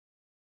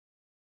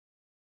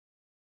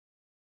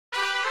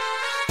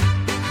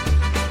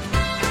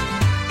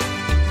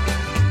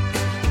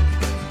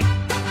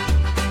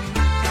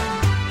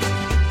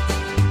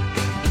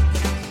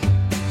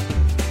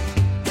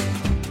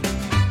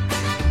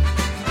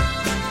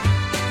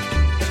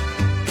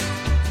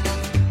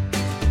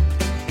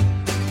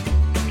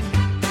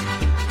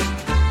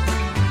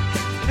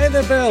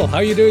there, Bill. How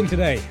are you doing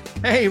today?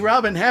 Hey,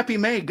 Robin. Happy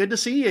May. Good to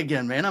see you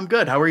again, man. I'm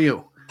good. How are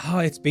you? Oh,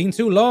 it's been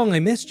too long. I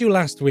missed you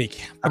last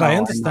week. But I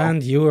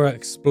understand you were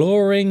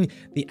exploring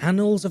the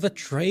annals of a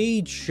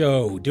trade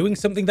show, doing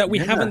something that we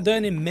haven't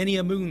done in many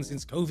a moon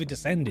since COVID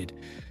descended.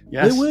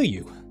 Yes. Where were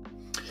you?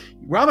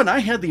 Robin, I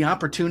had the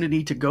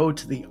opportunity to go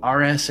to the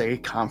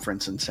RSA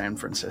Conference in San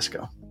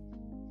Francisco.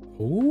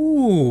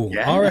 Ooh,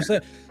 yeah.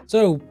 RSA.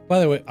 So, by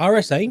the way,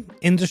 RSA,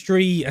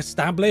 industry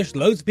established.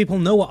 Loads of people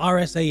know what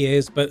RSA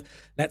is, but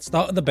let's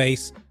start at the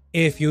base.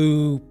 If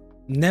you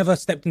never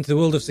stepped into the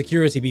world of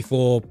security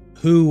before,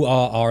 who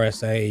are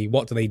RSA?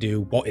 What do they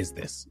do? What is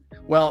this?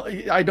 Well,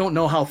 I don't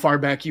know how far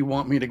back you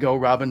want me to go,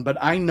 Robin, but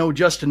I know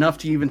just enough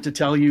to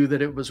tell you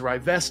that it was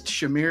Rivest,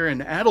 Shamir,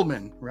 and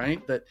Adelman,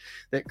 right? That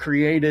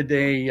created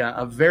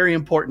a very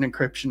important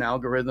encryption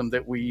algorithm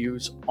that we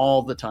use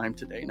all the time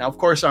today. Now, of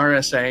course,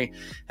 RSA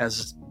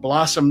has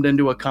blossomed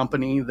into a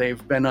company.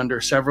 They've been under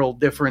several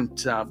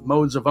different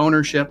modes of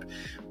ownership,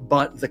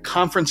 but the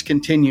conference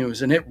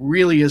continues, and it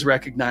really is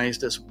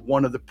recognized as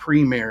one of the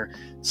premier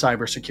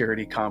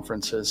cybersecurity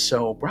conferences.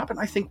 So, Robin,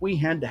 I think we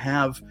had to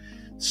have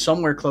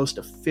somewhere close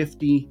to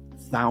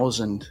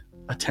 50,000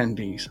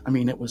 attendees. I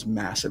mean, it was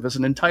massive. It was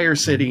an entire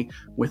city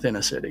within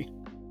a city.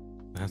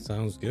 That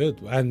sounds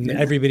good. And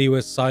everybody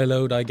was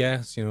siloed, I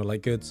guess,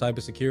 like good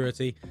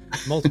cybersecurity,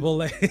 multiple.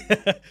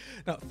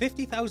 Now,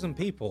 50,000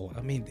 people.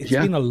 I mean, it's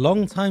been a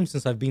long time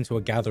since I've been to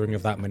a gathering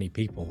of that many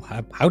people.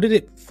 How did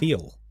it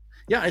feel?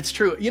 Yeah, it's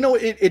true.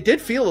 It did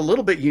feel a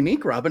little bit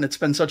unique, Robin. It's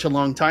been such a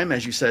long time,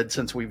 as you said,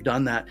 since we've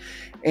done that.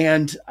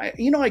 And,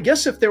 I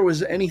guess if there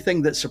was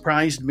anything that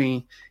surprised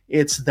me,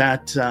 it's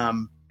that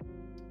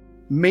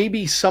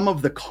maybe some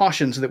of the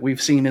cautions that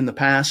we've seen in the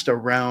past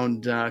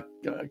around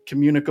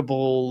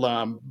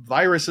communicable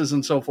viruses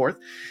and so forth,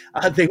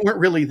 they weren't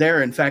really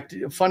there. In fact,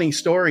 funny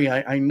story,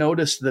 I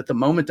noticed that the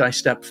moment I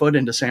stepped foot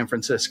into San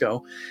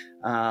Francisco,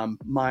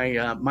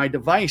 my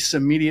device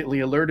immediately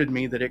alerted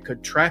me that it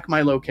could track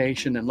my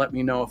location and let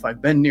me know if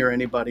I've been near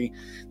anybody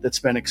that's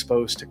been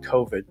exposed to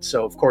COVID.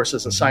 So, of course,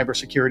 as a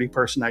cybersecurity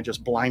person, I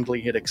just blindly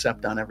hit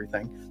accept on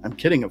everything. I'm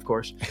kidding, of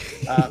course.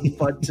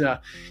 But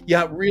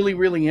really,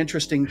 really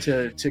interesting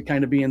to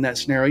kind of be in that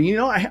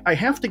scenario. I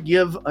have to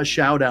give a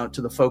shout out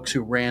to the folks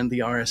who ran the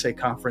RSA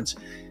conference.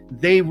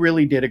 They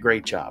really did a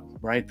great job,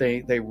 right?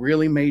 They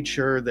really made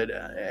sure that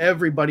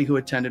everybody who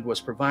attended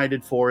was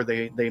provided for.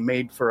 They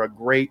made for a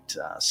great,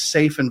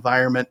 safe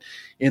environment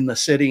in the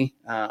city.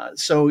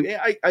 So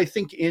I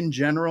think in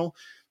general,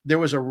 there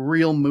was a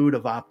real mood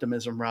of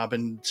optimism,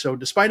 Robin. So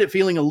despite it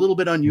feeling a little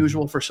bit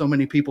unusual for so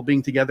many people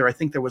being together, I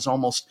think there was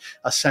almost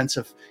a sense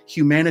of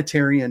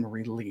humanitarian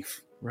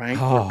relief, right?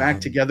 We're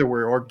back together.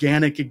 We're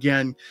organic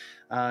again.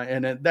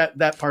 And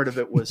that part of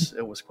it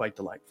was quite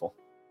delightful.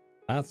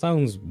 That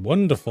sounds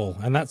wonderful.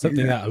 And that's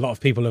something that a lot of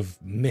people have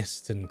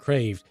missed and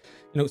craved.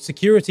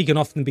 Security can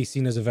often be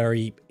seen as a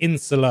very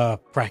insular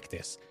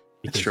practice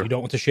because you don't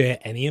want to share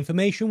any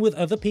information with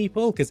other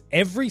people because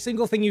every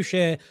single thing you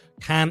share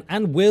can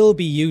and will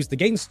be used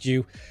against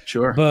you.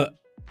 Sure. But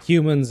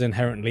humans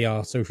inherently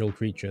are social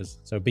creatures.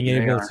 So being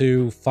able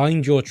to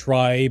find your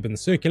tribe and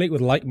circulate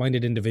with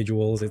like-minded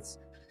individuals, it's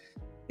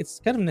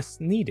kind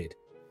of needed.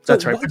 So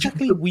that's right. What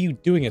exactly were you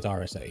doing at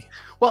RSA?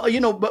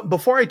 Well, but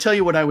before I tell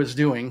you what I was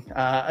doing,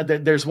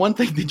 there's one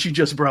thing that you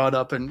just brought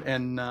up,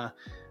 and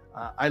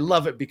I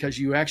love it because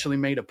you actually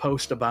made a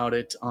post about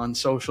it on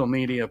social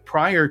media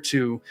prior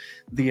to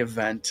the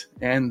event,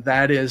 and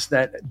that is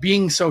that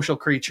being social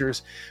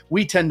creatures,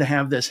 we tend to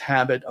have this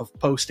habit of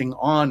posting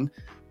on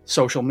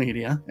social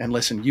media. And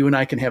listen, you and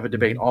I can have a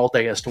debate all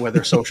day as to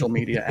whether social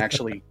media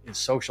actually is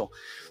social.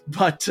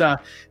 But,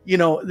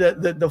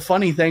 the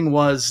funny thing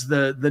was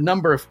the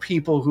number of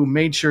people who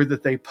made sure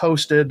that they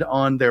posted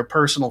on their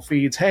personal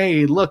feeds,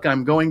 hey, look,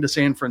 I'm going to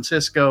San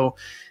Francisco.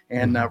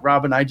 And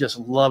Robin, I just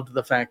loved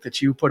the fact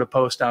that you put a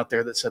post out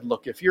there that said,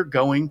 look, if you're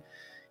going,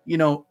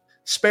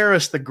 spare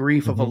us the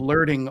grief of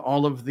alerting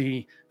all of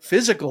the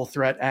physical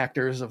threat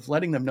actors of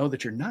letting them know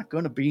that you're not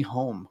going to be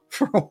home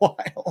for a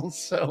while.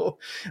 So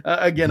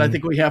again, I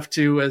think we have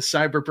to, as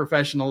cyber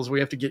professionals, we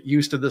have to get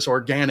used to this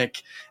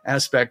organic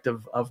aspect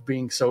of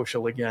being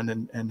social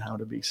again and how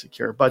to be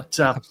secure. But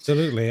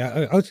absolutely.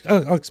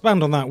 I'll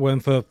expand on that one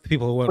for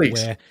people who weren't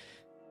aware.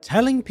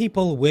 Telling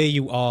people where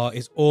you are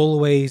is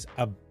always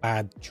a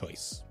bad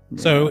choice. Yeah.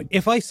 So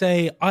if I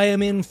say I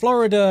am in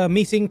Florida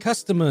meeting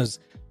customers,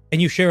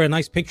 and you share a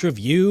nice picture of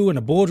you and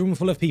a boardroom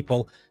full of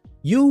people,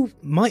 you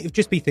might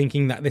just be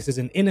thinking that this is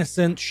an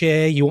innocent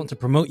share, you want to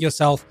promote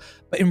yourself,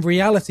 but in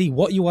reality,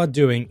 what you are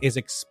doing is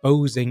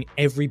exposing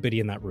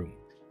everybody in that room.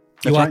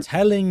 You are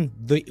telling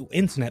the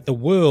internet, the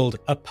world,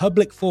 a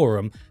public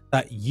forum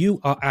that you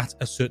are at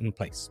a certain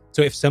place.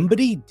 So if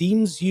somebody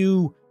deems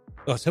you,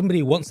 or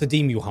somebody wants to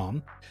deem you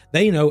harm,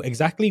 they know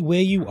exactly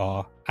where you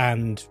are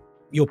and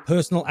your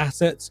personal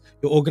assets,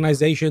 your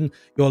organization,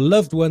 your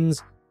loved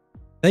ones,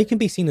 they can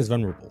be seen as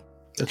vulnerable.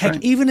 Heck,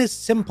 even as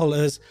simple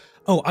as,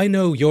 oh, I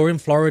know you're in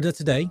Florida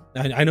today.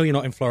 I know you're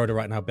not in Florida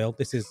right now, Bill.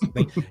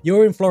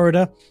 You're in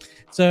Florida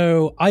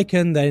So I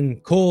can then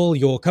call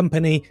your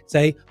company,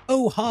 say,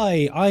 oh,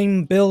 hi,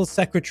 I'm Bill's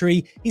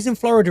secretary. He's in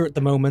Florida at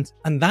the moment.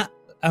 And that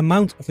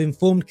amount of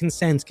informed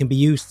consent can be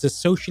used to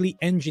socially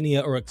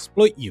engineer or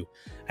exploit you.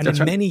 And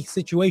in many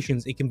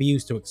situations, it can be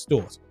used to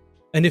extort.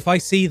 And if I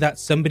see that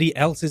somebody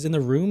else is in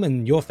the room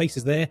and your face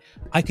is there,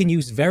 I can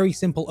use very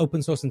simple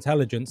open source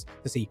intelligence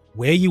to see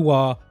where you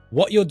are,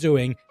 what you're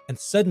doing, and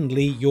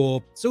suddenly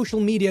your social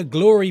media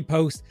glory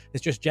post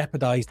has just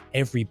jeopardized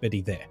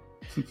everybody there.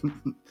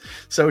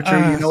 So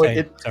true.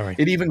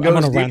 It even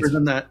goes deeper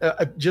than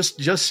that.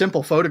 Just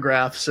simple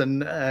photographs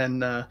and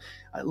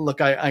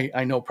look,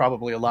 I know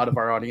probably a lot of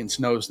our audience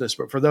knows this,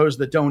 but for those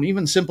that don't,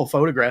 even simple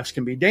photographs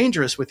can be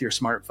dangerous with your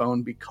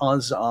smartphone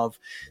because of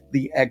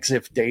the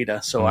EXIF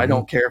data. So I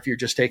don't care if you're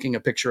just taking a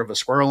picture of a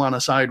squirrel on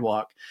a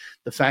sidewalk.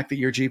 The fact that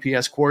your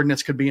GPS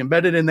coordinates could be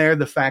embedded in there,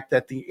 the fact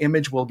that the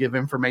image will give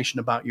information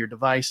about your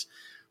device.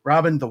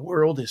 Robin, the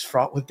world is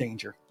fraught with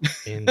danger.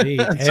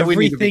 Indeed. So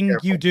everything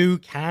you do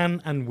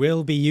can and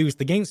will be used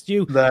against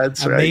you.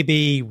 That's right.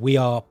 Maybe we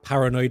are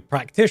paranoid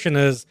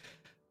practitioners,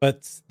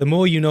 but the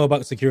more you know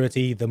about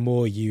security, the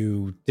more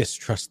you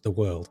distrust the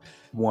world.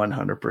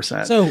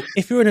 100%. So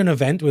if you're in an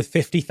event with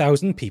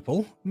 50,000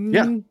 people,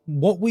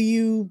 what were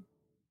you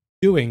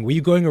doing? Were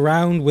you going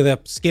around with a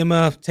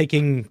skimmer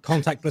taking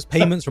contactless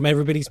payments from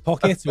everybody's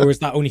pockets, or is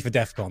that only for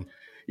DEF CON?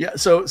 Yeah,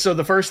 so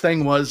the first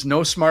thing was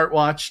no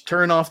smartwatch,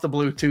 turn off the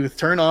Bluetooth,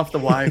 turn off the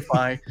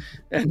Wi-Fi,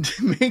 and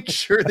make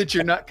sure that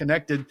you're not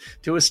connected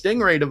to a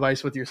Stingray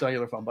device with your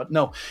cellular phone. But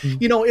no,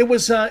 it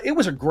was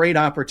a great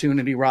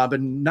opportunity,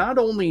 Robin, not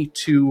only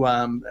to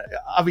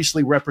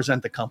obviously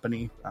represent the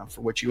company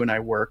for which you and I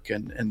work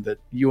and that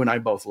you and I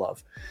both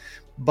love,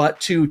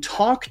 but to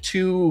talk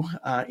to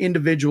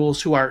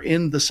individuals who are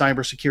in the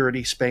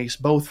cybersecurity space,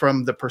 both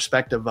from the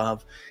perspective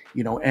of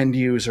end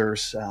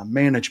users,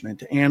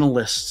 management,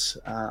 analysts,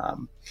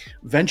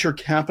 venture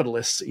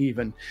capitalists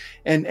even,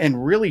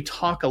 and really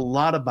talk a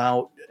lot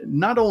about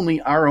not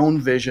only our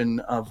own vision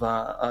of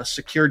a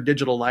secure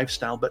digital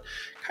lifestyle, but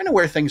kind of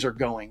where things are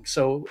going.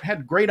 So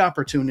had great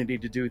opportunity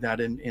to do that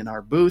in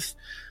our booth.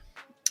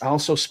 I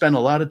also spent a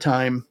lot of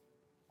time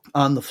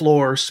on the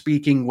floor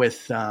speaking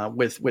with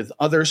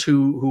others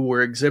who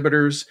were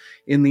exhibitors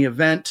in the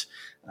event,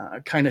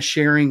 kind of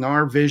sharing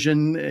our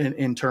vision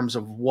in terms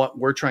of what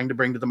we're trying to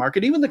bring to the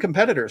market, even the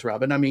competitors,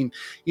 Robin. I mean,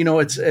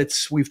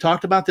 we've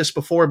talked about this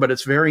before, but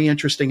it's very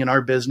interesting in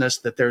our business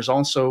that there's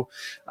also,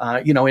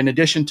 in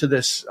addition to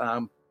this,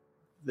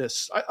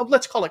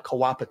 let's call it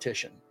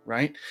co-opetition,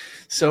 right?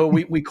 So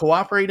we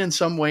cooperate in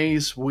some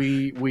ways,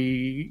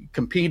 we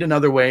compete in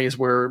other ways,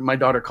 where my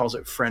daughter calls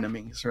it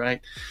frenemies,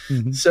 right?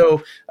 Mm-hmm.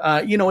 So,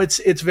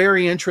 it's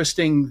very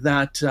interesting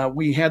that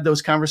we had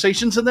those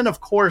conversations. And then,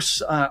 of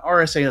course,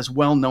 RSA is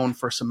well known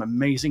for some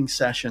amazing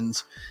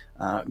sessions.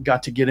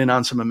 Got to get in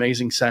on some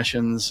amazing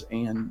sessions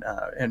and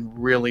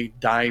really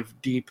dive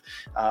deep.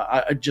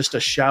 Just a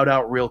shout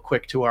out real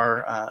quick to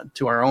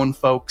our own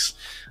folks.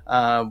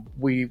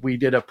 We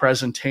did a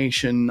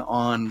presentation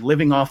on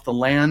living off the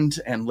land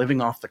and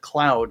living off the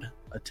cloud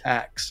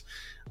attacks.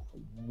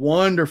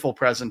 Wonderful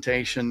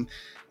presentation.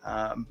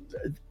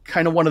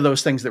 Kind of one of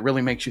those things that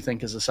really makes you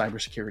think as a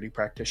cybersecurity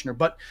practitioner.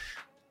 But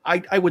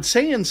I would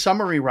say in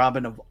summary,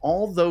 Robin, of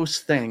all those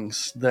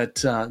things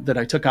that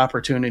I took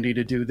opportunity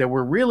to do, there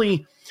were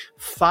really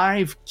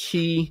 5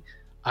 key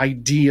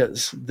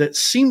ideas that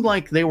seemed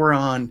like they were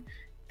on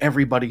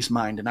everybody's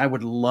mind. And I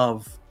would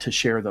love to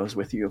share those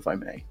with you if I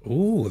may.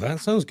 Ooh, that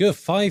sounds good.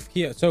 5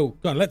 key. So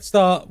go on, let's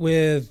start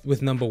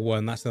with number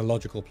 1. That's the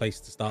logical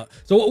place to start.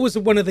 So what was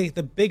one of the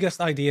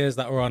biggest ideas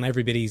that were on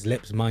everybody's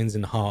lips, minds,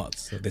 and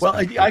hearts?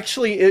 Well,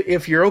 actually,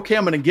 if you're okay,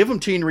 I'm going to give them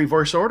to you in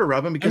reverse order,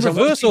 Robin, because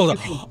reverse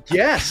order.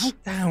 Yes.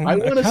 I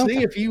want to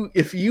see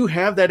if you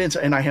have that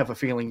insight, and I have a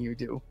feeling you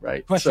do,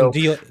 right? Question,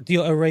 do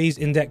your arrays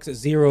index at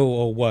 0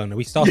 or 1? Are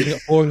we starting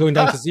at 4 and going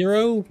down to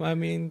 0? I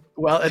mean...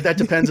 Well, that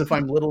depends if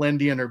I'm little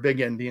endian or big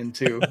endian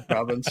too,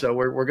 Robin. So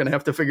we're going to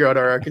have to figure out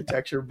our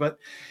architecture. But,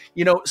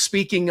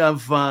 speaking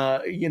of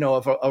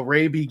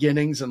array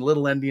beginnings and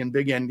little endian,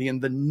 big endian,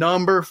 the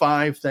number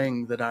 5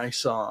 thing that I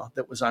saw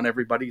that was on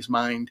everybody's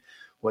mind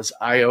was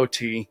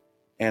IoT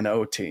and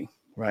OT,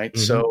 right?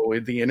 Mm-hmm. So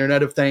the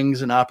Internet of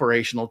Things and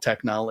operational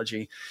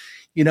technology.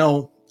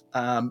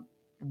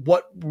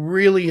 What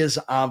really is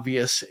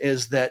obvious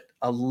is that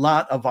a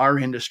lot of our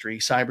industry,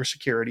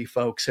 cybersecurity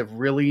folks, have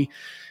really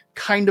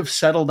kind of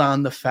settled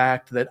on the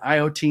fact that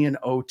IoT and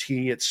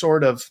OT, it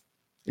sort of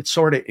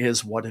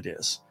is what it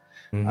is.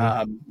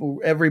 Mm-hmm.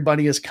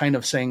 Everybody is kind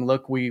of saying,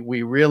 look, we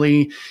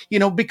really,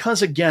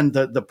 because again,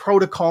 the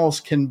protocols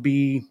can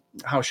be,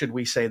 how should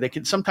we say,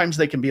 sometimes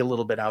they can be a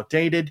little bit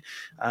outdated.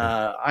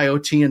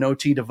 IoT and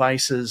OT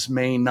devices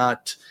may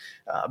not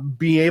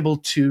be able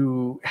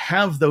to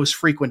have those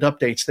frequent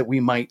updates that we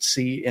might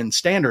see in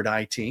standard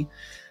IT.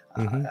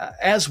 Mm-hmm.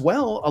 As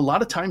well, a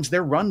lot of times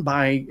they're run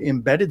by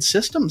embedded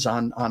systems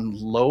on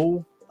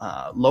low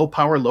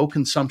power, low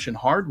consumption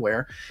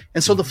hardware.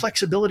 And so the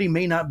flexibility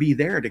may not be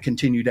there to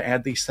continue to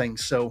add these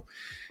things. So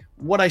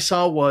what I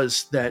saw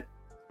was that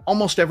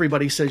almost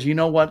everybody says, you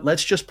know what,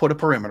 let's just put a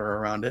perimeter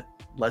around it.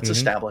 Let's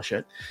establish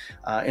it.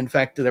 In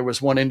fact, there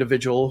was one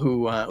individual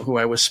who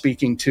I was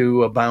speaking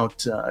to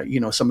about,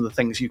 some of the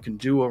things you can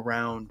do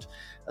around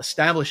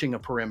establishing a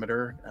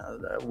perimeter,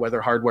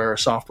 whether hardware or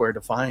software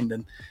defined.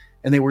 And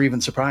they were even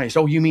surprised.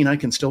 Oh, you mean I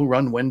can still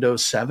run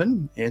Windows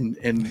 7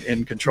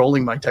 in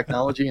controlling my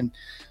technology? And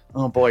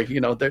oh boy,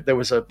 there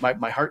was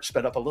my heart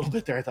sped up a little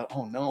bit there. I thought,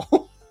 oh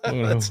no.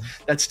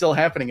 That's still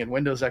happening in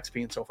Windows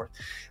XP and so forth.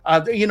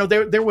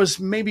 There was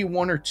maybe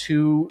one or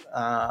two,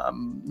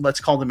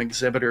 let's call them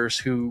exhibitors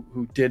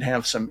who did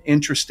have some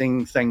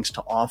interesting things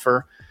to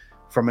offer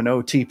from an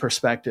OT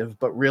perspective,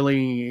 but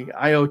really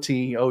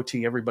IoT,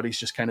 OT, everybody's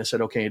just kind of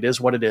said, okay, it is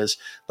what it is.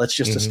 Let's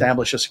just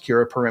establish a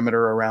secure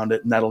perimeter around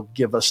it. And that'll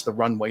give us the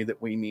runway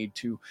that we need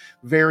to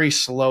very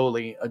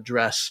slowly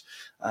address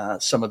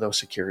some of those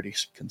security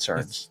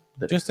concerns.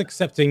 Just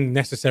accepting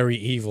necessary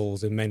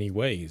evils in many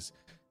ways.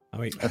 I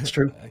mean, that's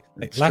true.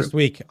 Last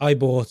week, I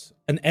bought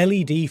an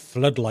LED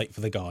floodlight for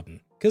the garden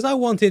because I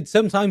wanted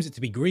sometimes it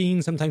to be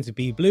green, sometimes it to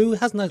be blue. It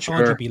has no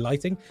RGB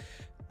lighting.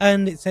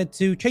 And it said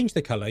to change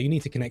the color, you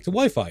need to connect to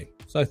Wi-Fi.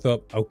 So I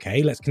thought,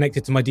 okay, let's connect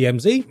it to my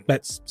DMZ.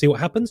 Let's see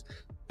what happens.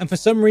 And for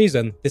some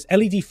reason, this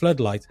LED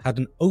floodlight had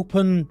an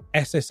open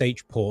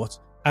SSH port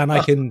and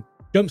I can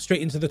jump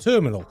straight into the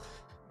terminal.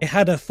 It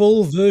had a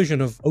full version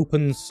of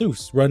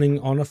OpenSUSE running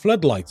on a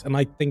floodlight. And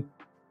I think,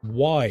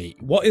 why?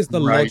 What is the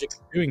logic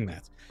of doing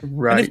that?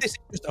 Right. And if this is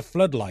just a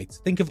floodlight,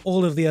 think of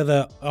all of the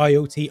other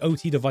IoT,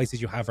 OT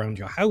devices you have around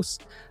your house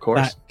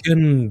that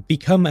can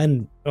become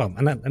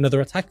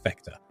another attack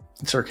vector.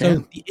 Sure can.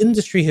 So the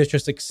industry has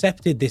just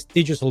accepted this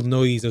digital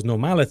noise as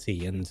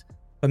normality. And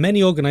for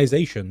many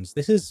organizations,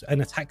 this is an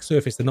attack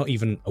surface they're not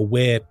even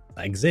aware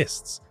that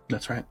exists.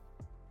 That's right.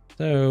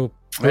 So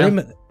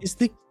is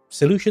the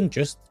solution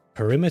just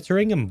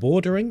perimetering and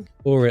bordering,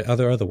 or are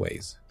there other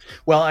ways?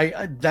 Well,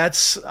 I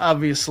that's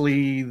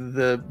obviously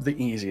the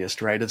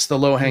easiest, right? It's the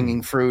low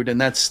hanging fruit, and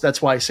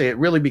that's why I say it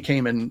really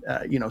became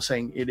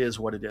saying it is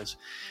what it is.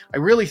 I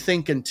really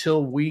think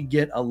until we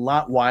get a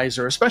lot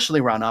wiser,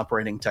 especially around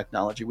operating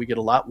technology, we get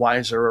a lot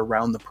wiser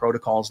around the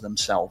protocols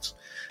themselves.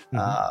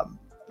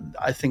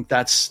 I think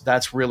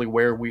that's really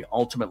where we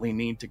ultimately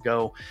need to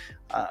go.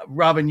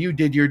 Robin, you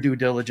did your due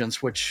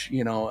diligence, which,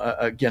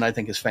 again, I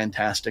think is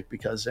fantastic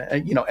because,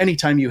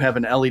 anytime you have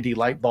an LED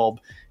light bulb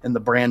and the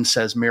brand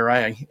says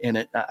Mirai in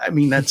it, I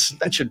mean,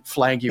 that should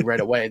flag you right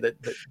away that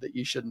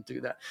you shouldn't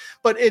do that.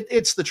 But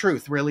it's the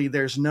truth, really.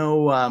 There's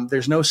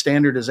no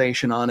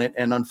standardization on it.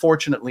 And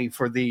unfortunately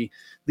for the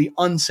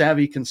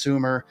unsavvy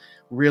consumer,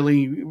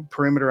 really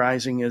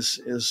perimeterizing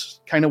is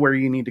kind of where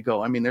you need to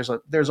go. I mean, there's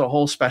a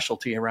whole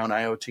specialty around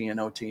IoT and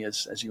OT,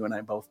 as you and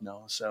I both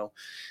know. So,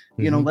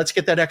 let's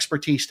get that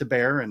expertise to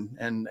bear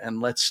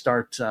and let's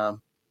start,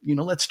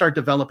 let's start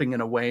developing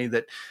in a way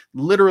that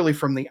literally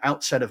from the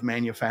outset of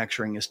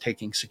manufacturing is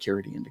taking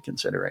security into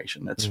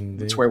consideration.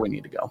 That's where we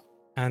need to go.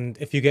 And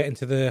if you get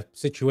into the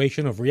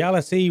situation of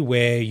reality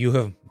where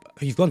you've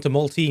gone to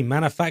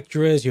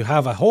multi-manufacturers, you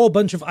have a whole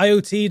bunch of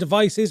IoT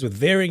devices with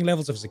varying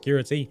levels of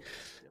security,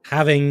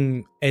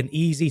 having an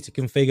easy to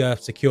configure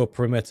secure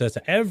perimeter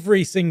to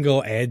every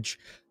single edge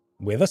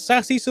with a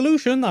SASE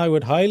solution, I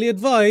would highly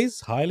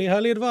advise,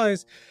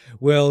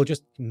 will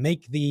just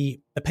make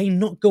the pain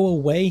not go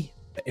away,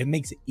 but it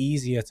makes it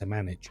easier to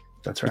manage.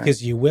 That's right.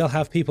 Because you will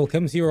have people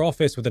come to your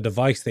office with a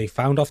device they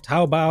found off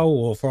Taobao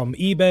or from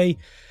eBay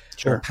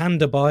or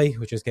PandaBuy,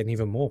 which is getting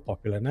even more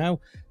popular now.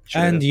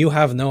 And you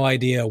have no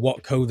idea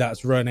what code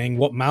that's running,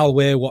 what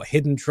malware, what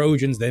hidden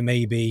Trojans there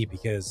may be,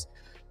 because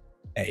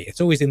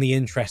it's always in the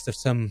interest of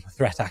some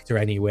threat actor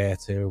anywhere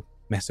to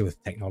mess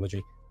with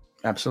technology.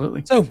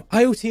 Absolutely. So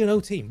IoT and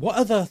OT, what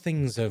other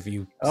things have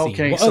you seen?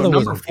 Okay, so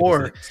number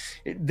 4,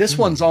 this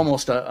one's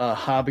almost a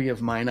hobby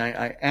of mine.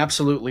 I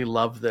absolutely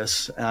love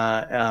this.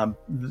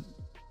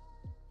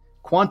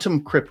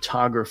 Quantum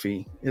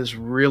cryptography is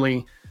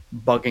really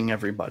bugging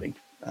everybody.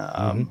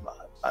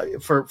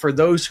 For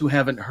those who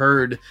haven't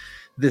heard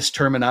this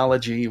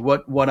terminology,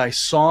 what I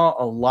saw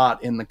a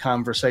lot in the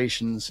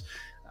conversations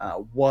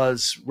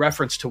was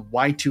reference to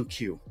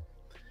Y2Q.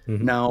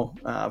 Now,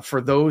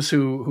 for those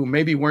who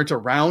maybe weren't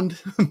around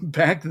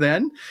back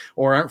then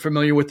or aren't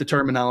familiar with the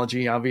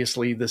terminology,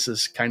 obviously this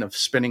is kind of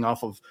spinning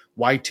off of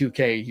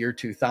Y2K, year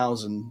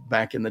 2000,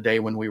 back in the day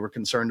when we were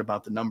concerned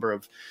about the number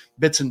of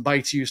bits and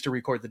bytes used to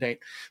record the date.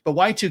 But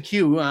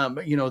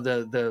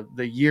Y2Q,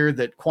 the year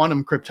that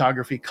quantum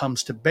cryptography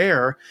comes to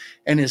bear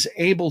and is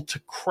able to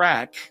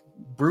crack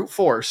brute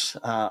force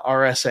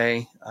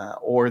RSA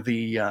or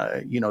the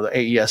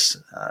AES,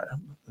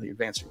 the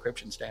Advanced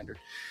Encryption Standard.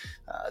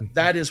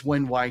 That is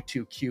when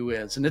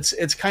Y2Q is, and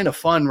it's kind of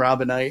fun,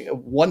 Rob. And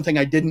one thing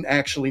I didn't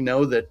actually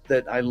know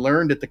that I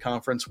learned at the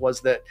conference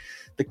was that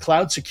the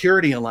Cloud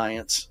Security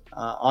Alliance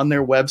on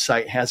their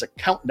website has a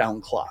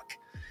countdown clock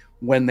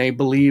when they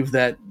believe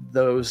that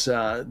those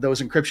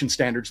encryption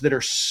standards that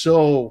are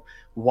so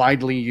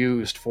widely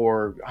used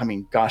for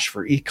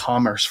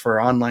e-commerce,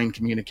 for online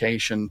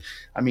communication.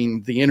 I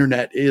mean, the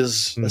internet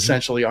is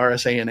essentially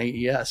RSA and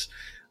AES.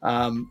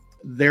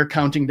 they're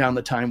counting down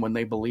the time when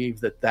they believe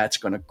that that's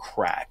going to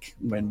crack,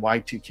 when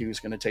Y2Q is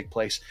going to take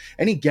place.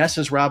 Any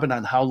guesses, Robin,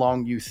 on how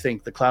long you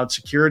think the Cloud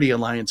Security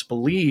Alliance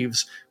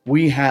believes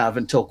we have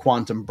until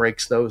quantum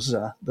breaks those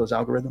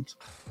algorithms?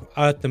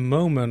 At the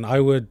moment,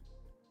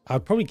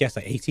 I'd probably guess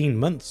at 18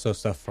 months or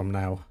stuff from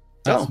now.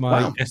 That's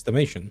my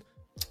estimation.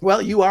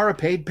 Well, you are a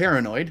paid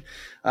paranoid.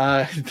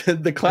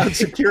 The Cloud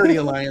Security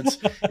Alliance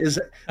is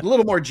a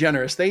little more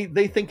generous. They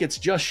think it's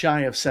just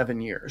shy of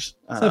 7 years.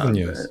 7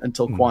 years.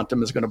 Until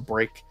quantum is going to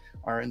break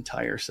our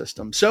entire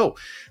system. So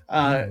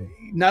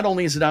not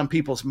only is it on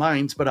people's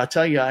minds, but I'll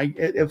tell you,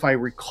 if I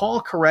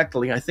recall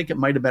correctly, I think it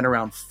might have been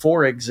around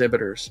 4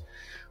 exhibitors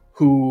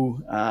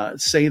who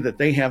say that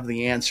they have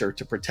the answer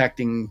to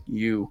protecting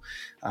you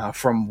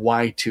from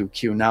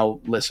Y2Q.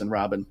 Now, listen,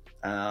 Robin,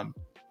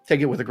 take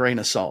it with a grain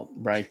of salt,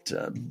 right?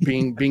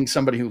 Being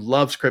somebody who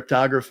loves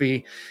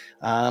cryptography,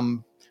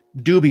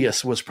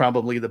 dubious was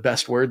probably the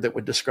best word that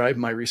would describe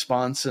my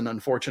response. And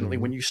unfortunately,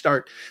 when you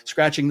start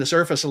scratching the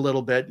surface a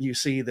little bit, you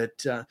see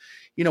that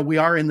we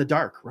are in the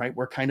dark, right?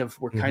 We're kind of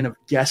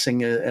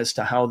guessing as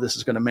to how this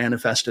is going to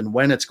manifest and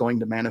when it's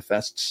going to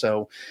manifest.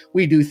 So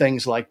we do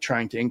things like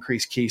trying to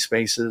increase key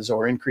spaces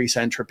or increase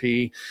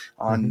entropy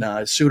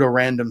on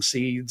pseudo-random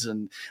seeds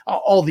and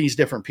all these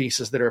different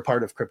pieces that are a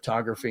part of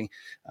cryptography.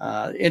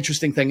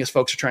 Interesting thing is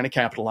folks are trying to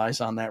capitalize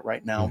on that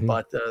right now.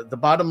 But the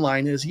bottom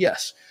line is,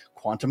 yes,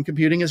 quantum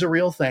computing is a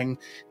real thing,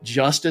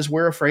 just as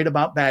we're afraid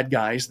about bad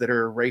guys that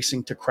are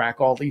racing to crack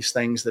all these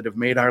things that have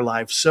made our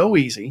lives so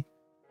easy,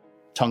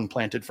 tongue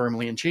planted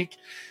firmly in cheek.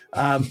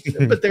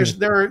 But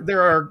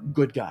there are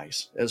good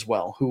guys as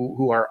well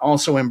who are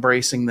also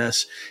embracing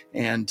this,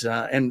 and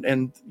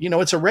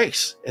it's a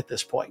race at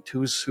this point.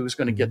 Who's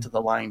going to get to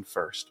the line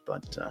first?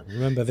 But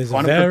remember, there's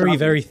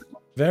a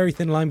very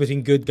thin line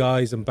between good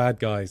guys and bad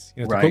guys.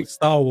 To quote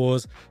Star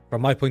Wars,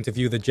 from my point of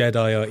view, the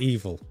Jedi are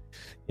evil.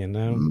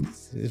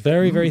 It's a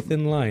very, very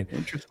thin line.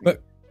 Interesting.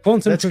 But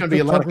quantum That's going to be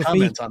a lot of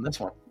comments on this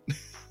one.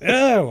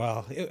 Oh,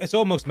 well, it's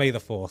almost May the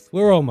 4th.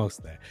 We're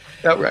almost there.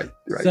 Oh, right.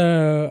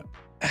 So,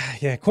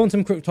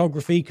 quantum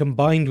cryptography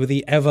combined with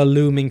the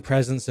ever-looming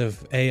presence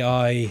of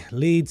AI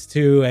leads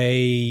to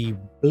a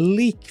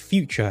bleak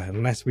future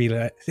unless we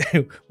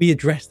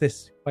address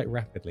this quite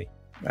rapidly.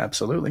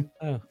 Absolutely.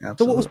 Absolutely.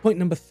 So what was point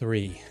number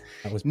 3?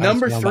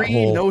 Number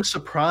 3, no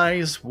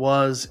surprise,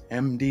 was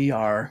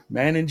MDR,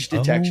 managed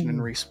detection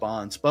and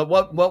response. But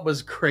what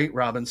was great,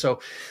 Robin?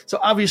 So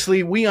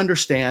obviously we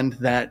understand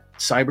that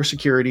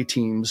cybersecurity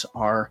teams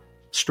are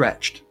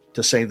stretched,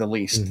 to say the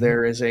least.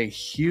 There is a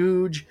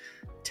huge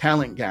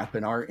talent gap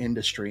in our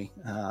industry.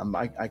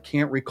 I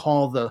can't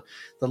recall the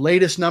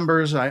latest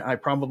numbers. I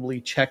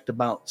probably checked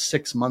about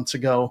 6 months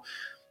ago.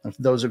 For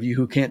those of you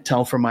who can't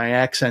tell from my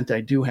accent,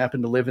 I do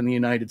happen to live in the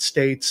United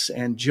States,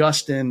 and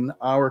just in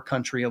our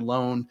country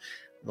alone,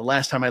 the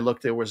last time I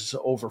looked, there was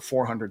over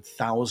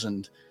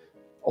 400,000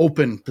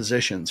 open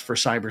positions for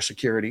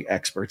cybersecurity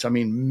experts. I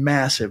mean,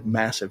 massive,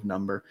 massive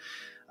number.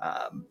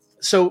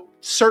 So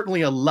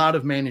certainly a lot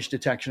of managed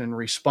detection and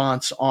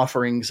response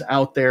offerings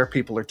out there.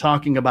 People are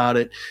talking about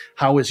it.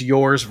 How is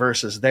yours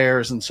versus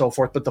theirs and so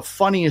forth. But the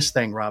funniest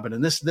thing, Robin,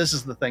 and this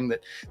is the thing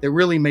that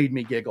really made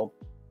me giggle,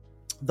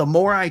 the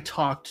more I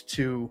talked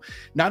to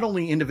not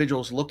only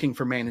individuals looking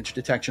for managed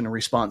detection and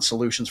response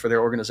solutions for their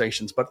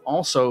organizations, but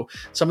also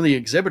some of the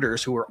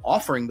exhibitors who were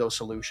offering those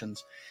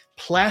solutions,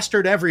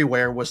 plastered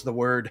everywhere was the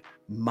word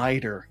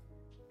MITRE.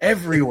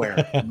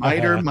 Everywhere.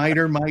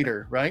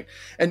 MITRE, right?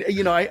 And,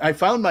 I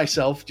found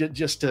myself,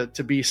 just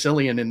to be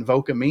silly and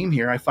invoke a meme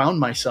here, I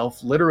found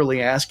myself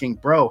literally asking,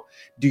 bro,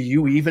 do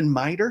you even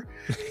MITRE?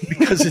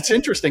 Because it's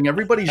interesting.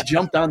 Everybody's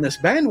jumped on this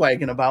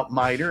bandwagon about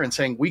MITRE and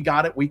saying, we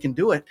got it, we can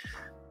do it.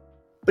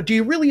 But do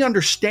you really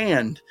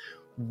understand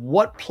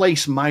what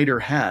place MITRE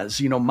has?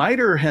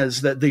 MITRE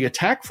has the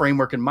attack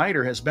framework in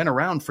MITRE has been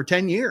around for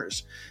 10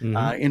 years.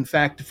 In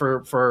fact,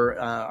 for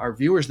our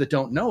viewers that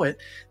don't know it,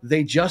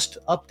 they just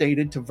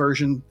updated to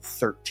version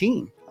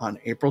 13 on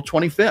April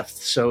 25th.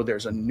 So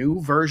there's a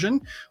new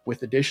version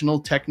with additional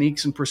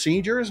techniques and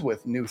procedures,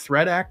 with new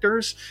threat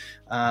actors.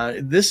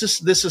 This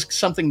is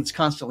something that's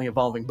constantly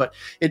evolving, but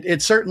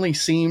it certainly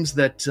seems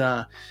that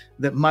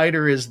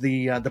MITRE is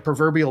the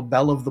proverbial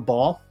belle of the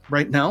ball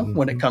right now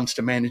when it comes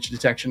to managed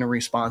detection and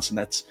response,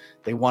 and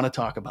they want to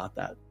talk about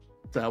that.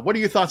 What are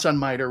your thoughts on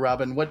MITRE,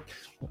 Robin?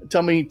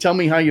 Tell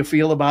me how you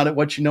feel about it,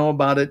 what you know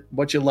about it,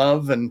 what you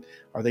love, and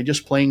are they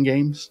just playing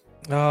games?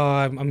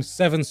 I'm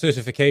 7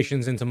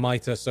 certifications into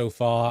MITRE so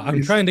far.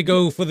 I'm trying to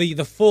go for the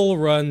full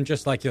run,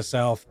 just like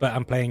yourself, but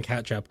I'm playing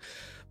catch up.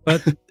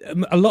 But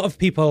a lot of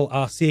people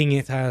are seeing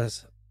it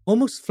as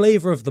almost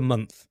flavor of the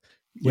month,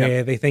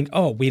 where they think,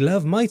 oh, we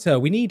love MITRE,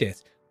 we need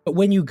it. But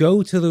when you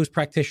go to those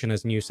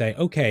practitioners and you say,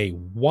 okay,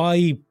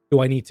 why do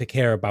I need to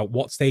care about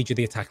what stage of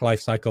the attack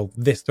lifecycle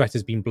this threat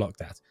has been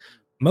blocked at?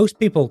 Most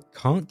people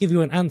can't give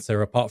you an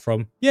answer apart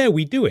from, yeah,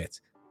 we do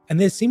it. And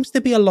there seems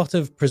to be a lot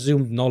of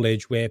presumed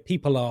knowledge where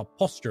people are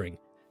posturing.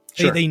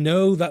 Sure. They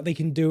know that they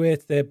can do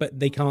it, but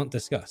they can't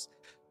discuss.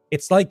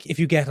 It's like if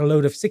you get a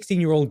load of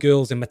 16-year-old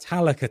girls in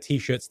Metallica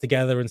t-shirts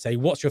together and say,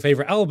 what's your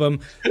favorite album?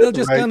 They'll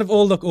just kind of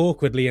all look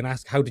awkwardly and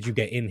ask, how did you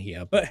get in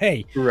here? But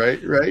hey,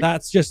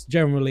 that's just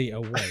generally a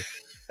way.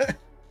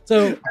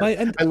 So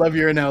I love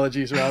your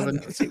analogies,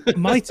 Robin.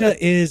 MITRE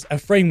is a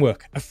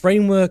framework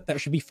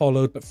that should be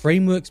followed, but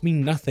frameworks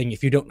mean nothing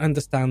if you don't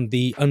understand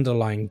the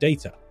underlying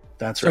data.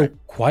 That's right. So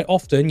quite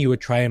often you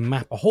would try and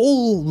map a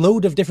whole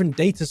load of different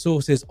data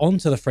sources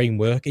onto the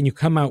framework and you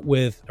come out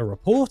with a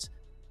report,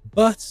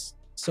 but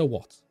so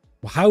what?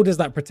 How does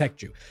that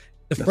protect you?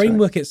 The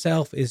framework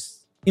itself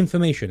is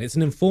information. It's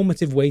an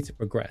informative way to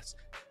progress.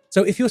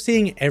 So if you're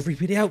seeing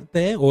everybody out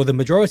there, or the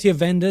majority of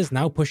vendors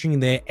now pushing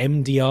their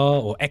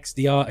MDR or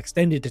XDR,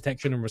 extended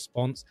detection and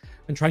response,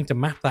 and trying to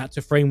map that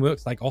to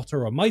frameworks like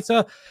Otter or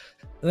MITRE,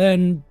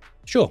 then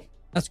sure,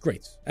 that's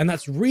great. And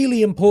that's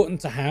really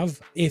important to have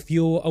if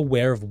you're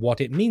aware of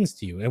what it means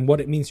to you and what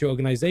it means to your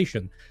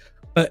organization.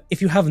 But if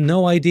you have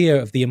no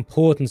idea of the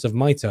importance of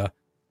MITRE,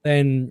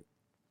 then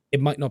it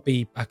might not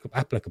be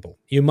applicable.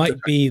 You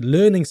might be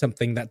learning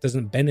something that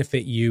doesn't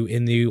benefit you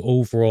in the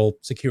overall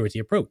security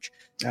approach.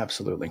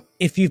 Absolutely.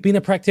 If you've been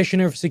a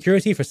practitioner of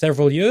security for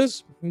several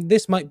years,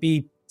 this might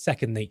be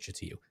second nature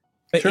to you.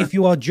 But if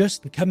you are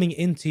just coming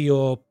into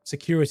your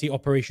security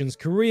operations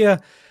career,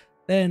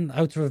 then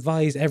I would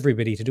advise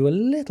everybody to do a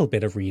little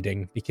bit of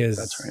reading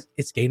because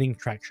it's gaining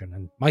traction.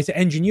 And MITRE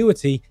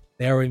Ingenuity,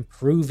 they are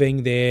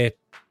improving their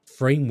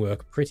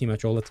framework pretty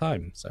much all the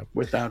time. So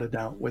without a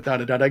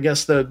doubt. I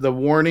guess the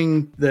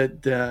warning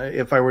that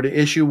if I were to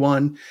issue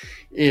one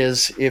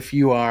is if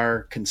you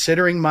are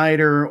considering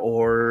MITRE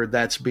or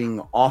that's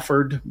being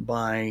offered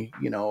by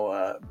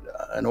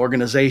an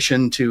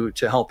organization to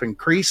help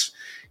increase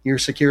your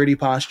security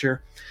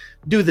posture,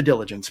 do the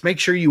diligence. Make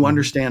sure you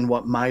understand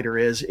what MITRE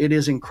is. It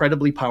is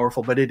incredibly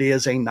powerful, but it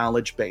is a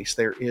knowledge base.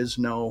 There is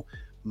no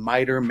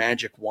MITRE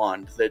magic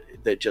wand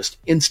that just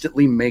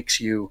instantly makes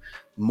you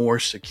more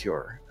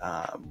secure.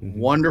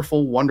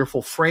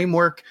 Wonderful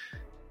framework,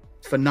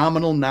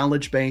 phenomenal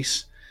knowledge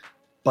base,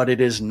 but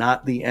it is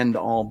not the end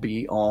all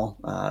be all.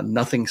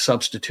 Nothing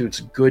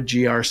substitutes good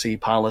GRC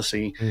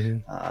policy.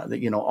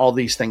 All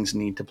these things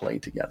need to play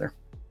together.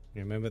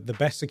 Remember, the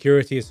best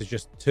security is to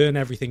just turn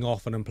everything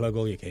off and unplug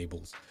all your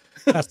cables.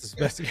 That's the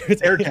best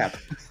security. Air cap.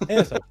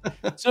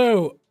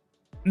 So,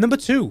 number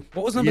 2.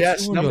 What was number 2?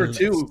 Yes, number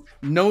 2.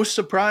 No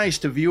surprise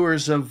to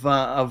viewers of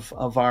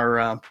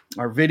our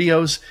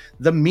videos.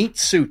 The meat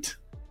suit,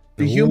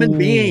 the human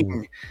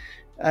being,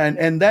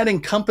 and that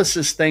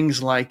encompasses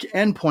things like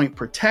endpoint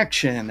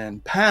protection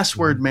and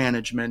password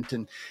management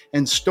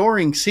and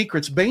storing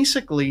secrets.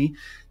 Basically,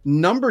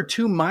 number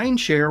 2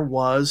 mindshare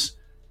was,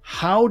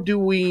 how do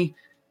we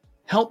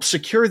help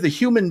secure the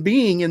human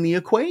being in the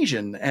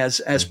equation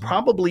as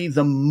probably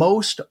the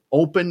most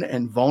open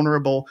and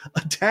vulnerable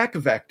attack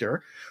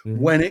vector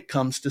when it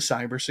comes to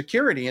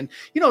cybersecurity. And,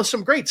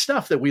 some great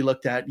stuff that we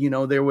looked at,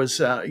 there was,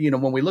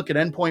 when we look at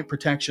endpoint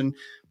protection,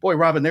 boy,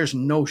 Robin, there's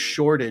no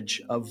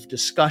shortage of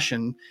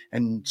discussion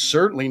and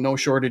certainly no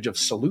shortage of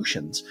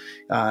solutions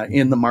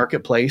in the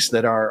marketplace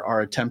that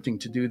are attempting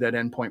to do that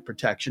endpoint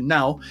protection.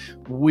 Now,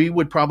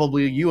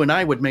 you and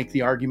I would make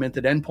the argument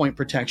that endpoint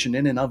protection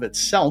in and of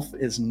itself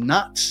is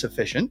not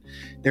sufficient.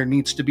 There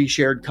needs to be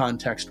shared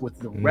context with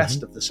the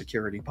rest of the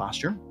security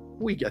posture.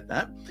 We get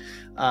that.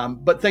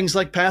 But things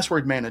like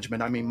password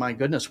management, I mean, my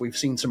goodness, we've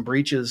seen some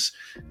breaches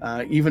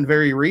even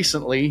very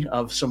recently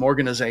of some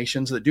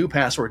organizations that do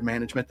password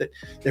management that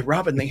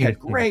Robin, they had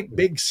great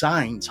big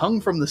signs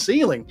hung from the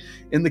ceiling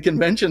in the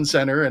convention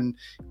center. And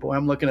boy,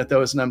 I'm looking at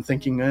those and I'm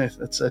thinking,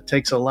 it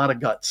takes a lot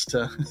of guts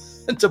to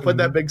put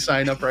that big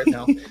sign up right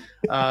now.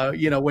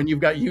 When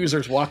you've got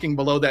users walking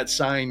below that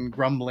sign,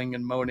 grumbling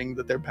and moaning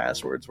that their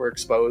passwords were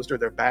exposed or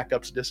their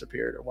backups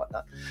disappeared or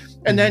whatnot.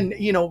 And then,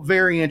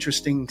 very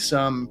interesting,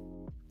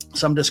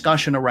 some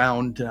discussion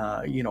around,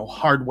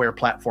 hardware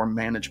platform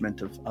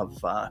management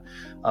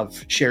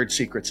of shared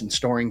secrets and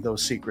storing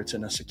those secrets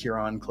in a secure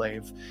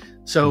enclave.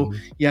 So,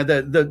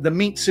 the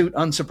meat suit,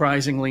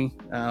 unsurprisingly,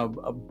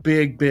 a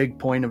big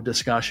point of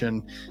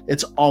discussion.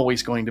 It's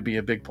always going to be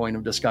a big point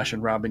of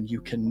discussion, Robin. You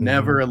can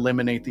never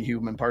eliminate the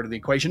human part of the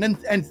equation.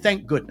 And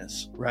thank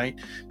goodness, right?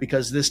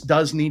 Because this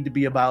does need to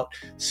be about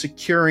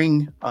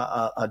securing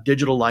a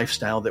digital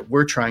lifestyle that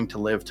we're trying to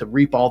live, to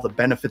reap all the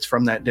benefits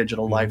from that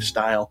digital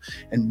lifestyle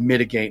and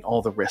mitigate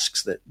all the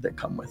risks that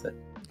come with it.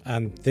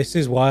 And this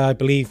is why I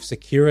believe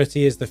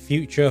security is the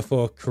future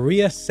for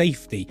career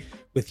safety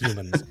with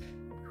humans.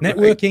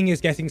 Networking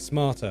is getting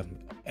smarter.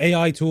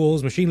 AI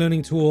tools, machine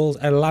learning tools,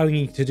 allowing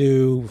you to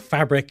do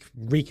fabric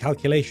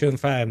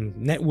recalculation,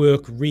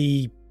 network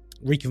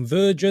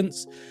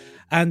reconvergence,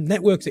 and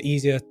networks are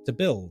easier to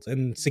build.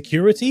 And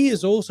security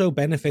is also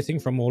benefiting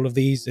from all of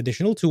these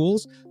additional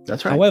tools.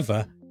 That's right.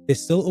 However,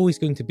 there's still always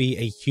going to be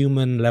a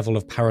human level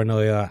of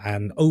paranoia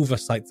and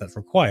oversight that's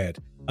required.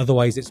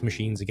 Otherwise, it's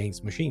machines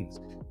against machines.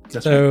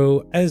 That's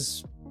right.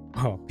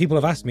 People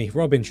have asked me,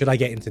 Robin, should I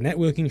get into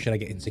networking? Should I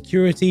get into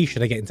security?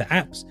 Should I get into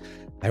apps?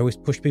 I always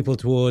push people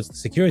towards the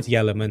security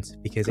element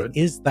because it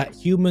is that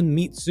human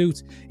meat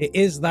suit. It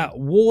is that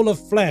wall of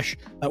flesh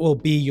that will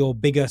be your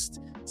biggest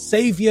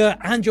savior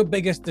and your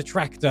biggest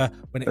detractor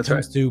when it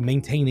comes to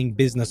maintaining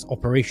business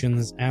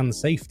operations and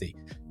safety.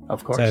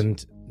 Of course.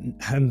 And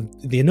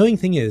the annoying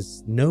thing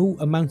is, no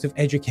amount of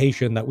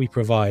education that we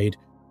provide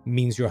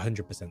means you're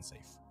 100% safe.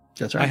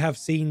 That's right. I have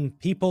seen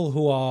people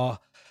who are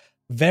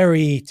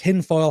very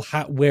tinfoil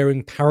hat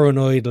wearing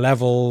paranoid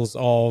levels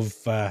of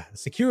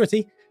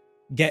security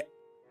get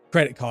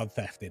credit card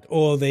thefted,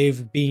 or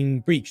they've been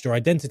breached or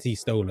identity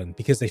stolen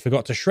because they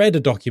forgot to shred a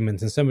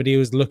document and somebody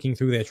was looking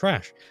through their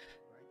trash.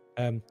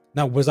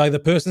 Now, was I the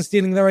person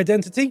stealing their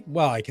identity?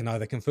 Well, I can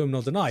neither confirm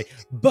nor deny,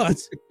 but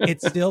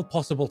it's still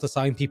possible to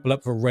sign people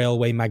up for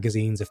railway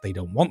magazines if they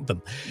don't want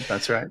them.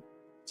 That's right.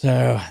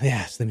 So,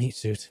 yes, the meat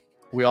suit.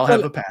 We all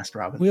have a past,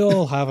 Robin. We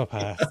all have a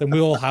past, and we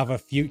all have a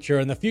future,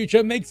 and the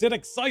future makes it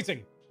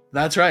exciting.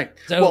 That's right.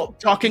 So, well,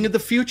 talking of the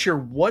future,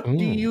 what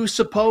do you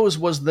suppose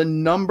was the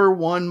number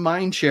one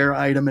mindshare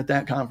item at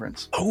that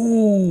conference?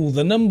 Oh,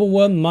 the number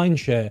one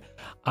mindshare.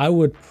 I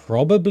would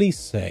probably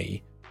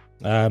say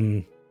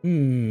VMware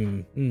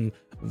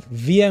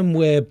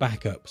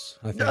backups.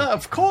 I think.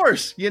 Of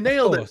course. You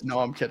nailed it. No,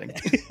 I'm kidding.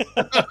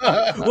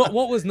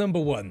 What was number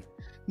one?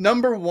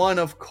 Number one,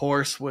 of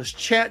course, was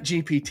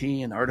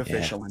ChatGPT and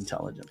artificial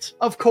intelligence.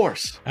 Of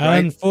course. Right?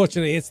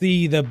 Unfortunately, it's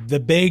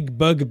the big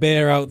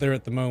bugbear out there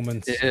at the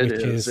moment. It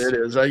is.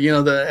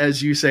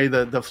 As you say,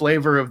 the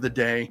flavor of the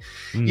day.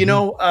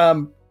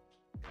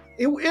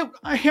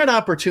 I had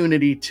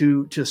opportunity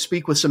to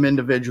speak with some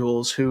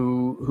individuals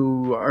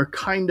who are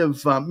kind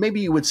of,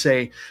 maybe you would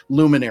say,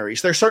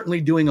 luminaries. They're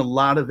certainly doing a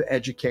lot of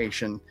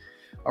education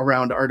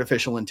around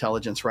artificial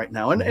intelligence right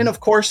now. And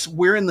of course,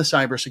 we're in the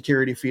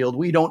cybersecurity field.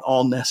 We don't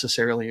all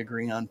necessarily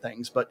agree on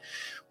things. But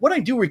what I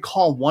do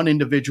recall one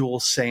individual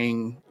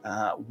saying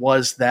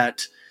was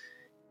that,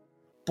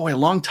 boy, a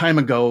long time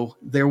ago,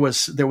 there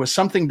was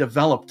something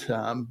developed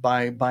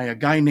by a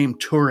guy named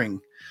Turing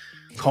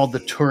called the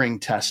Turing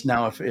test.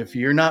 Now, if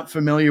you're not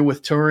familiar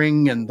with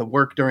Turing and the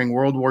work during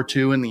World War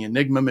II and the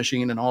Enigma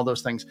machine and all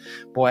those things,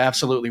 boy,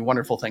 absolutely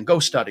wonderful thing. Go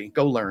study,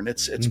 go learn.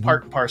 It's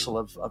part and parcel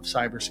of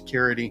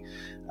cybersecurity.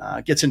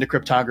 Gets into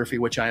cryptography,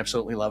 which I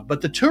absolutely love.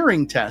 But the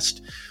Turing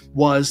test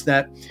was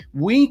that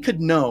we could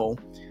know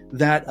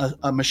that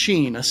a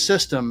machine, a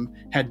system,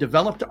 had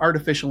developed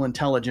artificial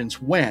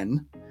intelligence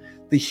when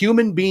the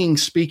human being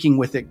speaking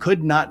with it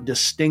could not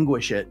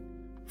distinguish it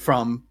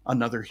from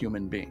another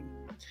human being.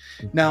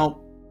 Now,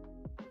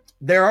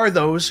 there are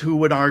those who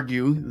would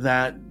argue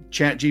that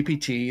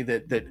ChatGPT,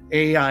 that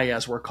AI,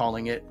 as we're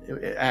calling it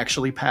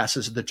actually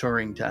passes the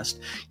Turing test.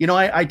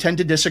 I tend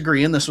to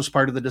disagree, and this was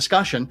part of the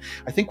discussion.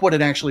 I think what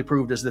it actually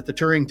proved is that the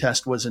Turing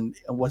test was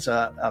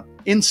a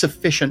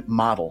insufficient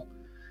model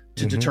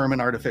to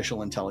determine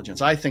artificial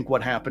intelligence. I think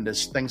what happened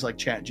is things like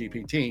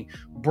ChatGPT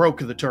broke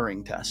the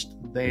Turing test.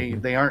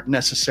 They aren't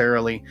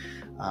necessarily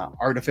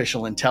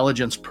artificial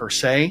intelligence per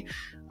se.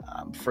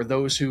 For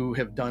those who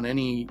have done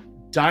any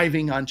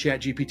diving on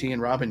ChatGPT,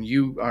 and Robin,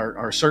 you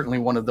are certainly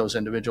one of those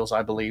individuals,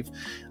 I believe.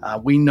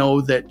 We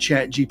know that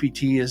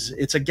ChatGPT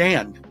it's a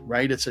GAN,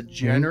 right? It's a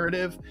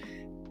generative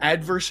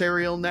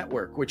adversarial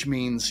network, which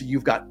means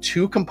you've got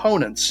two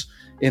components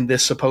in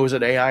this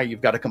supposed AI.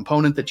 You've got a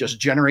component that just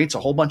generates a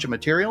whole bunch of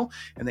material,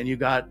 and then you've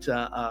got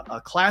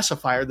a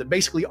classifier that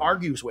basically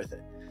argues with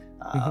it.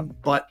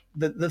 But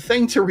the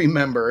thing to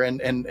remember,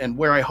 and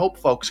where I hope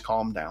folks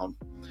calm down,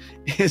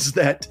 is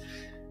that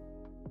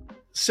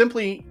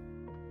simply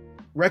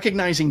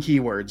recognizing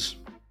keywords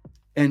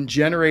and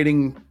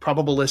generating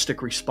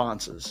probabilistic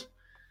responses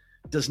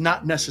does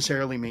not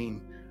necessarily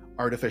mean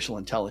artificial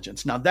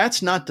intelligence. Now,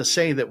 that's not to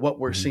say that what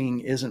we're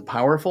seeing isn't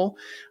powerful.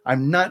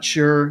 I'm not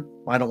sure.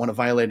 I don't want to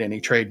violate any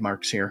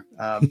trademarks here,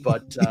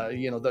 but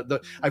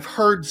I've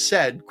heard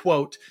said,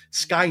 quote,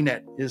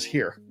 Skynet is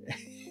here.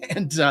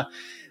 And,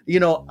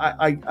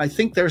 I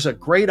think there's a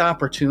great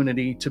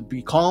opportunity to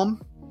be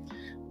calm,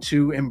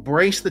 to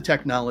embrace the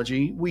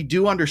technology. We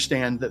do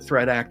understand that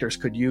threat actors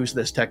could use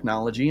this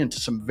technology into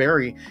some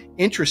very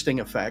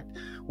interesting effect.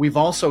 We've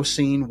also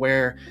seen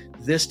where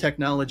this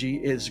technology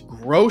is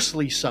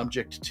grossly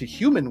subject to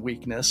human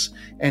weakness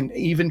and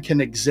even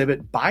can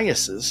exhibit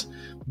biases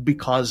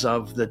because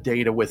of the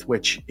data with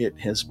which it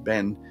has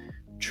been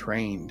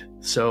trained.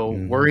 So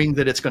worrying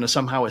that it's going to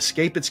somehow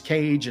escape its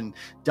cage and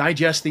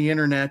digest the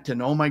internet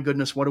and, oh my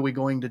goodness, what are we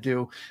going to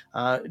do?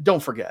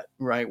 Don't forget,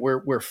 right?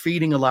 We're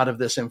feeding a lot of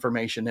this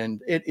information,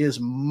 and it is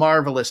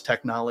marvelous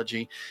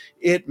technology.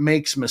 It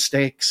makes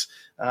mistakes,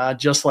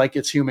 just like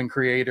its human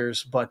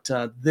creators. But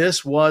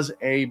this was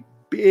a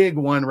big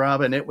one,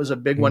 Robin. It was a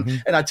big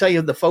one. And I tell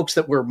you, the folks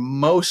that were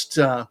most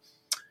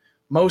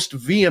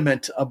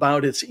vehement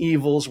about its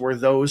evils were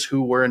those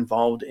who were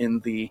involved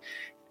in the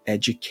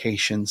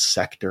education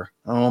sector.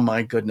 Oh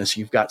my goodness,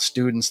 you've got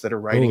students that are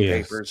writing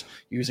papers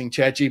using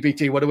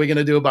ChatGPT. What are we going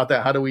to do about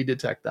that? How do we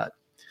detect that?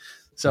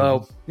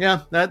 So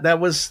that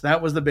was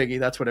the biggie.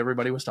 That's what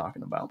everybody was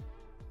talking about.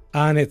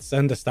 And it's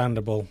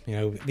understandable.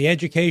 The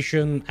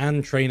education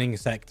and training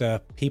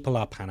sector, people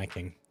are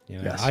panicking.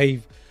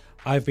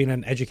 I've been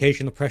an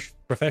educational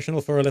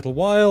professional for a little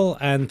while,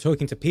 and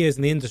talking to peers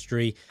in the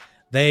industry,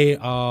 they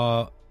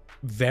are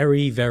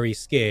very, very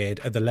scared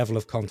at the level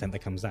of content that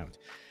comes out.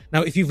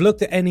 Now, if you've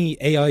looked at any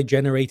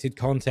AI-generated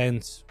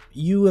content,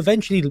 you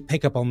eventually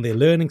pick up on the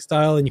learning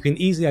style, and you can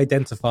easily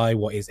identify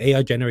what is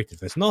AI-generated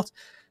versus not.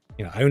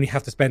 I only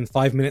have to spend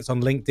 5 minutes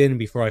on LinkedIn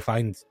before I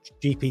find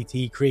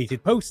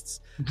GPT-created posts.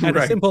 And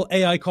a simple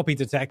AI copy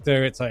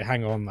detector, it's like,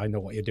 hang on, I know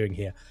what you're doing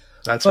here.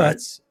 But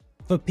right.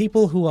 For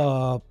people who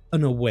are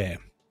unaware,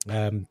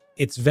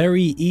 it's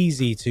very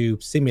easy to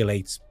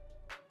simulate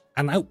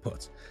an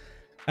output.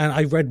 And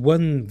I read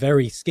one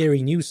very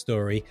scary news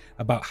story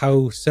about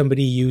how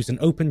somebody used an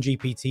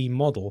OpenGPT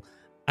model,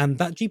 and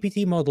that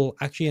GPT model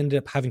actually ended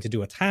up having to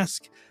do a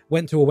task,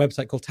 went to a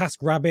website called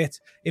TaskRabbit,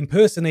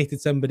 impersonated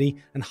somebody,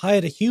 and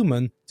hired a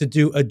human to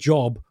do a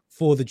job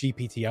for the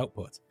GPT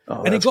output.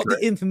 And it got the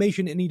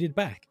information it needed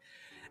back.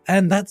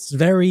 And that's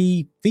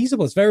very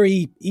feasible. It's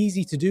very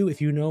easy to do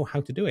if you know how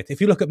to do it. If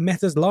you look at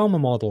Meta's Llama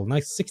model,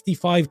 nice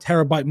 65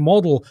 terabyte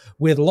model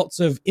with lots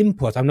of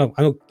input. I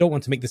don't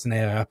want to make this an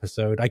AI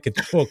episode. I could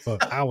talk for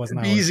hours and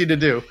hours. Easy to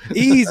do.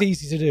 Easy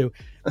to do.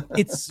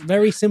 It's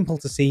very simple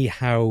to see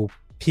how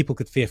people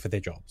could fear for their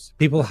jobs.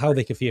 How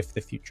they could fear for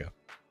the future.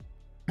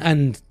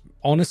 And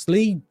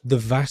honestly, the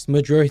vast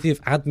majority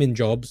of admin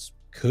jobs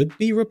could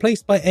be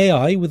replaced by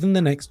AI within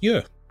the next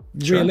year,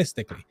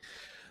 realistically.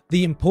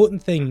 The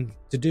important thing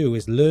to do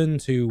is learn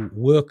to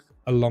work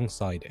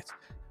alongside it.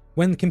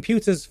 When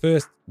computers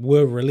first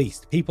were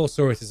released, people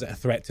saw it as a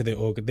threat to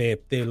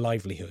their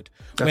livelihood.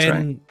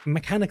 When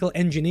mechanical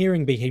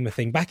engineering became a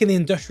thing, back in the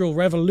Industrial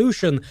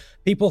Revolution,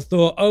 people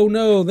thought, oh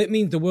no, that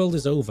means the world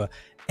is over.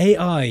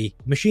 AI,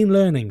 machine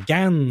learning,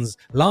 GANs,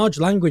 large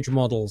language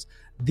models,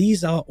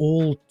 these are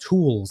all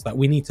tools that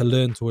we need to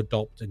learn to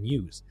adopt and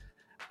use.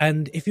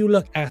 And if you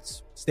look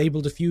at Stable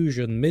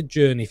Diffusion,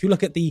 Midjourney, if you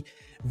look at the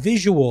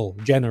visual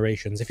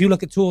generations, if you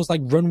look at tools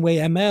like Runway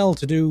ML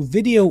to do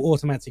video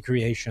automatic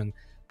creation,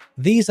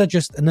 these are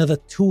just another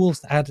tools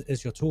to add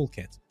as your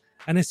toolkit.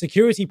 And as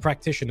security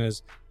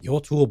practitioners,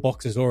 your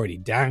toolbox is already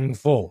dang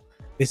full.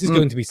 This is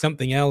going to be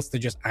something else to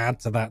just add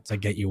to that to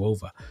get you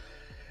over.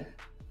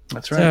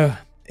 That's right. So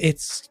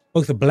it's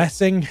both a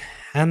blessing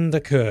and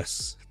a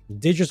curse.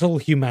 Digital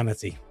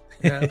humanity.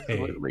 Yeah,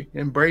 absolutely.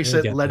 Embrace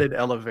it. Let it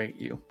elevate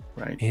you.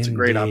 Right. It's a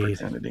great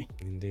opportunity.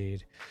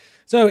 Indeed.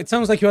 So it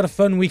sounds like you had a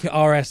fun week at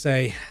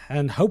RSA,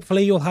 and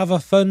hopefully you'll have a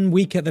fun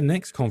week at the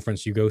next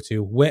conference you go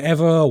to,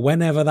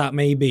 whenever that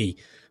may be.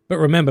 But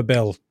remember,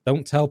 Bill,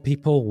 don't tell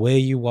people where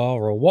you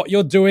are or what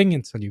you're doing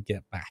until you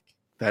get back.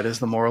 That is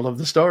the moral of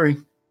the story.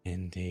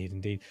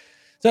 Indeed.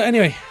 So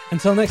anyway,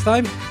 until next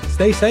time,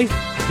 stay safe,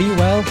 be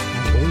well,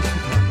 and always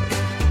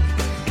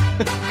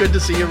be kind. Good to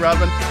see you,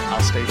 Robin.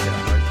 I'll stay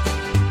down.